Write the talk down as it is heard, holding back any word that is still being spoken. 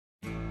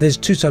There's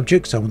two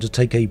subjects I want to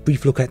take a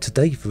brief look at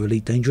today for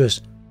Elite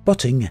Dangerous: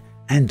 botting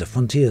and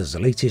Frontier's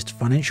latest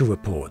financial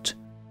report.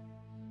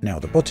 Now,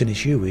 the botting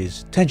issue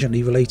is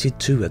tangentially related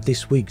to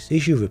this week's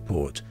issue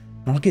report,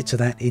 and I'll get to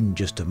that in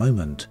just a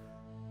moment.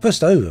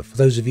 First though, for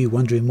those of you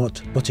wondering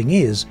what botting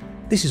is,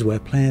 this is where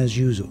players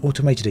use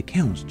automated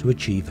accounts to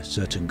achieve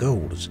certain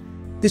goals.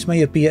 This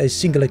may be a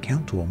single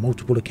account or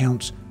multiple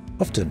accounts.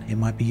 Often it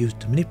might be used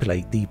to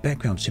manipulate the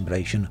background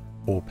simulation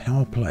or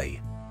power play.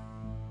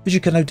 As you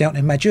can no doubt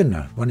imagine,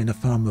 running a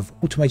farm of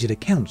automated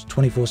accounts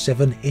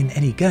 24/7 in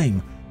any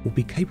game will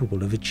be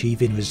capable of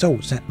achieving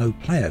results that no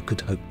player could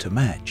hope to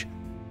match.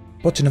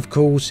 Botting, of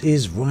course,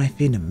 is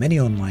rife in many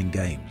online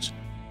games.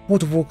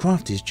 World of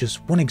Warcraft is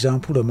just one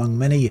example among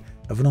many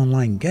of an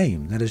online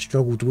game that has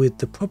struggled with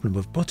the problem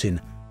of botting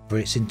for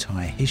its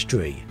entire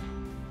history.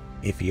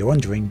 If you're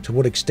wondering to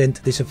what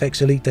extent this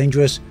affects Elite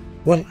Dangerous,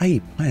 well, a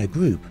player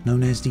group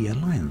known as the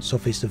Alliance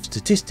Office of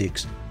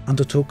Statistics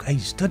undertook a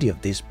study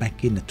of this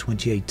back in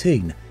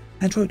 2018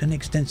 and wrote an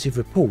extensive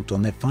report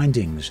on their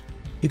findings.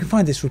 You can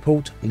find this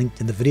report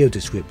linked in the video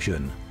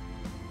description.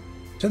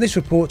 So this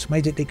report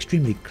made it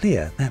extremely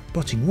clear that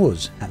botting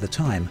was, at the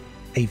time,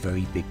 a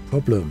very big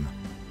problem.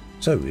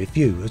 So if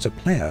you, as a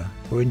player,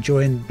 were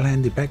enjoying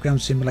playing the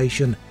background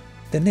simulation,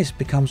 then this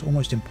becomes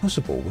almost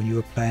impossible when you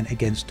are playing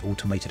against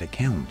automated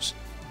accounts.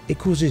 It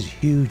causes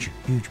huge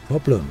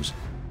problems,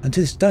 and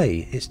to this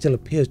day it still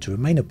appears to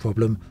remain a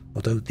problem,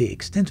 although the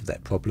extent of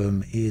that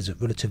problem is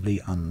relatively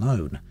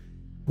unknown.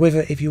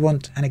 However, if you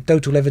want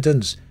anecdotal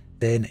evidence,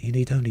 then you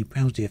need only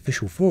browse the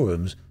official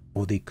forums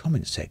or the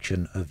comments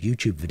section of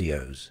YouTube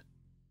videos.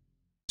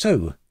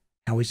 So,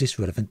 how is this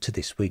relevant to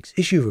this week's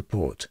issue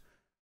report?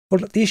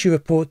 Well, the issue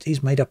report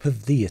is made up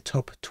of the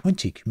top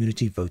 20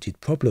 community voted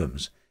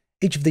problems.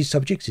 Each of these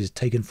subjects is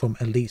taken from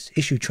Elite's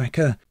issue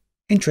tracker.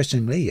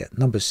 Interestingly, at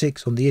number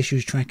 6 on the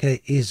issues tracker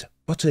is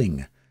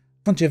botting.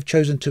 Frontier have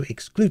chosen to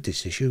exclude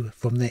this issue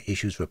from their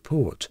issues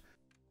report.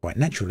 Quite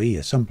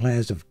naturally, some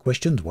players have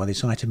questioned why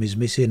this item is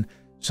missing,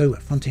 so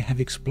Frontier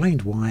have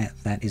explained why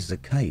that is the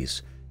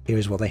case. Here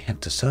is what they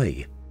had to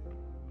say.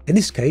 In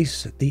this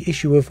case, the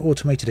issue of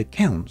automated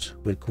accounts,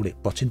 we'll call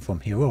it botting from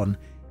here on,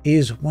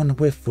 is one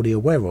we're fully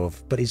aware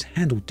of, but is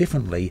handled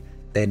differently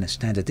than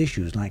standard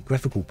issues like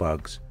graphical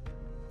bugs.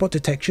 Bot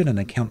detection and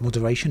account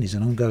moderation is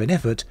an ongoing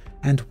effort,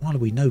 and while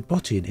we know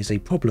botting is a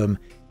problem,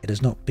 it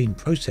has not been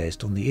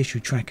processed on the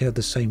issue tracker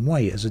the same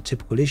way as a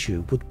typical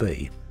issue would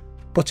be.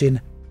 Botting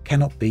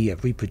cannot be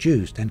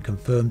reproduced and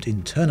confirmed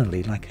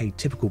internally like a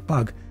typical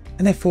bug,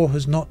 and therefore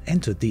has not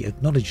entered the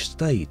acknowledged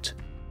state.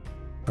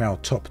 For our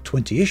top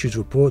 20 issues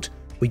report,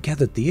 we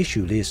gathered the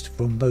issue list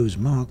from those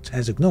marked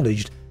as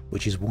acknowledged,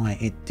 which is why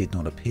it did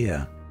not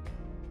appear.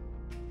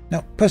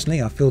 Now,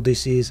 personally, I feel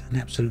this is an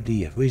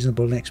absolutely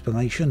reasonable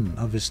explanation.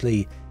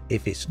 Obviously,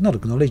 if it's not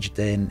acknowledged,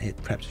 then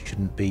it perhaps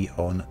shouldn't be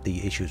on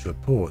the issues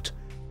report.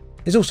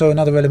 There's also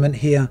another element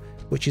here,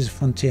 which is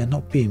Frontier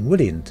not being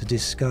willing to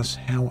discuss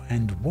how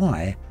and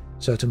why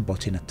certain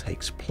botting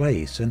takes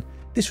place, and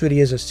this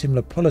really is a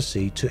similar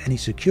policy to any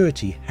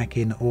security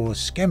hacking or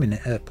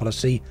scamming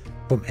policy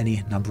from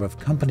any number of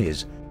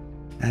companies.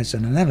 As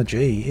an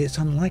analogy, it's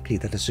unlikely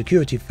that a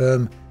security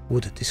firm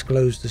would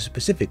disclose the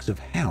specifics of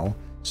how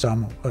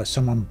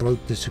someone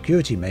broke the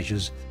security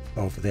measures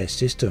of their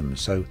system.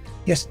 So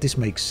yes, this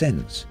makes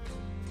sense.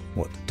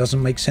 What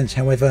doesn't make sense,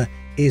 however,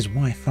 is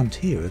why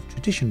Frontier have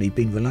traditionally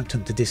been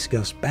reluctant to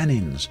discuss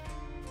bannings.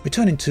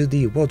 Returning to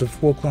the World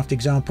of Warcraft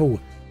example,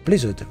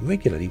 Blizzard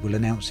regularly will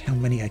announce how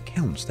many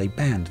accounts they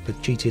banned for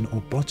cheating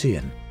or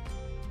botting.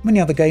 Many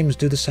other games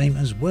do the same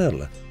as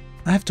well.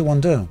 I have to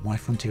wonder why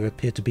Frontier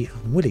appear to be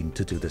unwilling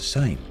to do the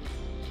same.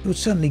 It would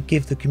certainly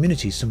give the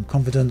community some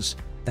confidence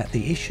that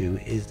the issue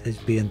is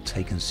being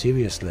taken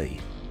seriously.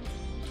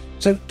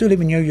 So do let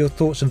me know your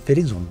thoughts and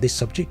feelings on this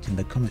subject in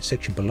the comment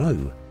section below.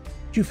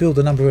 Do you feel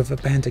the number of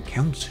banned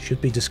accounts should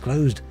be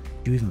disclosed?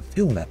 Do you even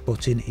feel that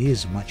botting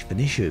is much of an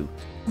issue?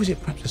 Or is it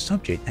perhaps a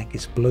subject that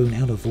gets blown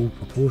out of all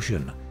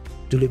proportion?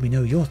 Do let me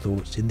know your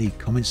thoughts in the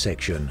comment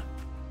section.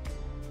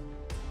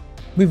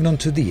 Moving on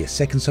to the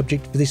second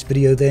subject for this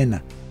video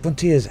then,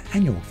 Frontier's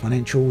annual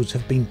financials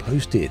have been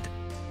posted.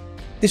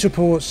 These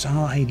reports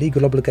are a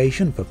legal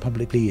obligation for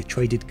publicly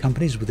traded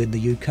companies within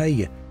the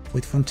UK,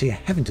 with Frontier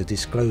having to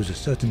disclose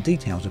certain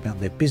details about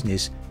their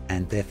business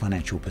and their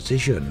financial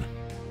position.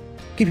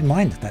 Keep in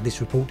mind that this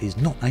report is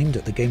not aimed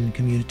at the gaming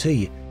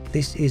community.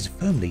 This is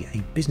firmly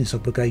a business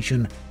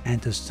obligation,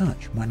 and as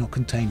such might not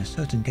contain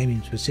certain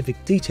gaming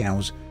specific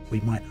details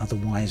we might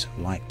otherwise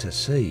like to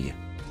see.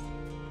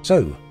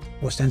 So,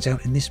 what stands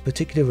out in this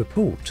particular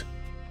report?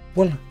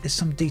 Well, there's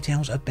some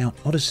details about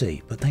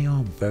Odyssey, but they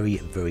are very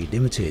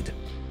limited.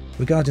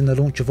 Regarding the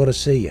launch of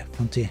Odyssey,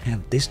 Frontier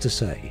have this to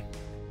say.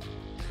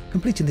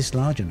 Completing this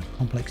large and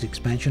complex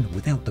expansion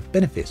without the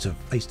benefits of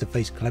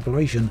face-to-face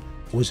collaboration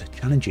was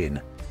challenging,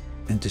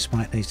 and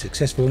despite a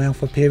successful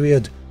alpha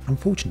period,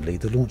 unfortunately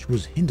the launch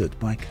was hindered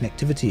by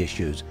connectivity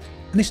issues,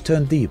 and this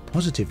turned the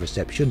positive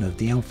reception of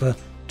the alpha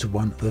to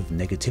one of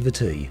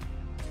negativity.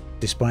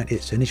 Despite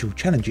its initial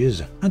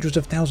challenges, hundreds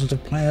of thousands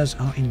of players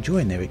are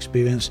enjoying their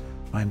experience.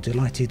 I am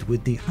delighted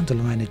with the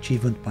underlying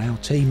achievement by our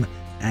team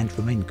and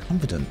remain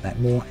confident that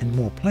more and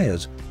more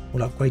players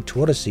will upgrade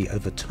to Odyssey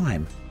over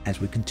time as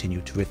we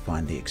continue to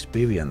refine the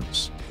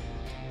experience.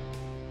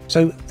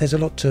 So there's a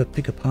lot to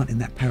pick apart in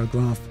that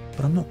paragraph,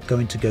 but I'm not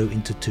going to go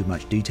into too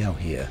much detail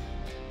here.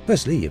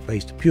 Firstly,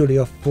 based purely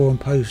off forum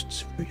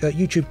posts,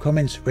 YouTube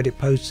comments, Reddit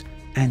posts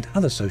and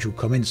other social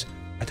comments,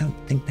 I don't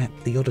think that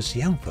the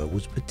Odyssey Alpha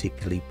was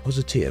particularly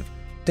positive.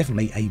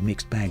 Definitely a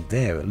mixed bag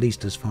there, at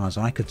least as far as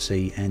I could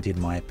see and in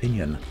my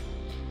opinion.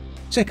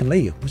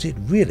 Secondly, was it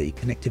really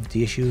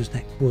connectivity issues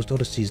that caused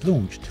Odyssey's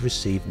launch to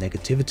receive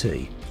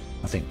negativity?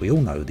 I think we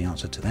all know the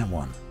answer to that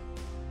one.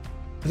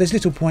 But there's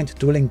little point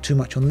dwelling too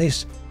much on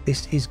this.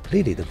 This is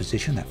clearly the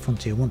position that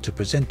Frontier want to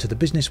present to the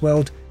business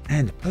world,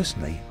 and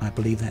personally I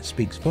believe that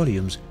speaks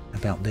volumes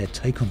about their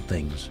take on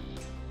things.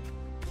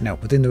 Now,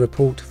 within the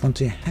report,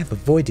 Frontier have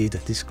avoided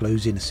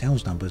disclosing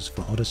sales numbers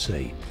for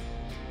Odyssey.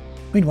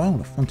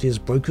 Meanwhile, Frontier's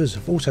brokers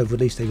have also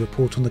released a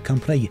report on the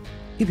company.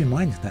 Keep in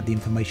mind that the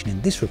information in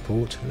this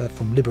report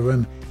from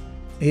Liberum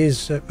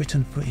is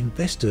written for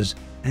investors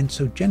and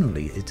so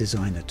generally is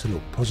designed to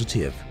look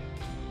positive.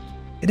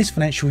 In this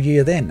financial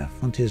year then,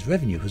 Frontier's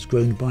revenue has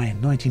grown by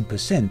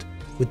 19%,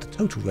 with the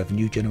total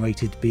revenue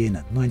generated being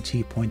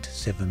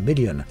 90.7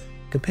 million,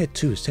 compared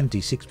to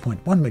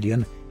 76.1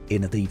 million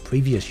in the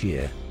previous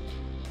year.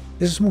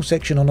 There's a small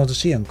section on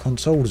Odyssey and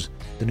consoles.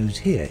 The news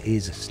here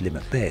is slim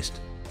at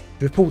best.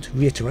 The report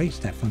reiterates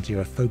that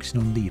Frontier are focusing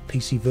on the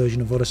PC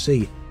version of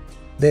Odyssey.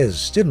 There's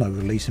still no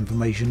release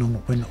information on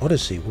when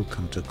Odyssey will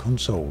come to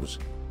consoles.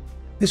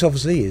 This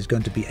obviously is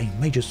going to be a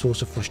major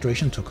source of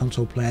frustration to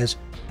console players,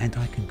 and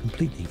I can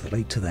completely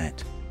relate to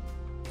that.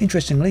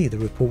 Interestingly, the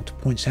report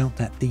points out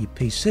that the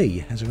PC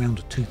has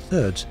around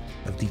 2/3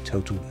 of the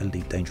total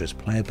Elite Dangerous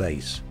player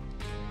base.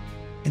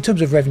 In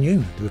terms of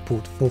revenue, the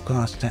report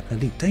forecasts that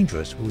Elite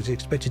Dangerous was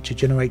expected to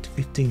generate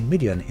 15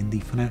 million in the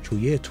financial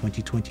year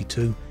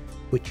 2022,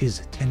 which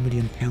is £10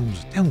 million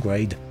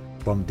downgrade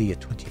from the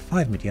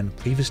 25 million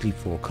previously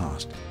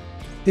forecast.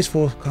 This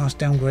forecast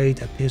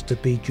downgrade appears to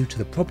be due to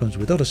the problems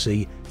with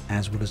Odyssey,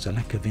 as well as the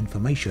lack of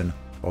information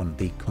on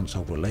the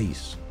console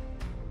release.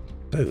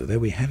 So there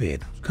we have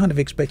it. I was kind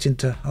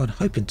of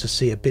hoping to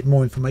see a bit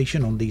more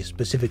information on the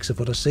specifics of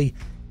Odyssey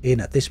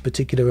in this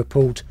particular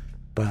report,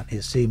 but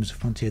it seems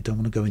Frontier don't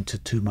want to go into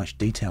too much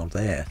detail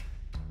there.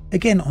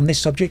 Again, on this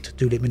subject,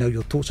 do let me know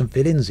your thoughts and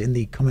feelings in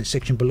the comment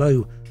section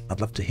below. I'd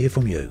love to hear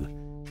from you.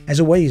 As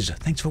always,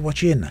 thanks for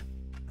watching, and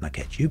I'll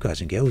catch you guys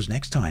and girls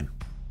next time.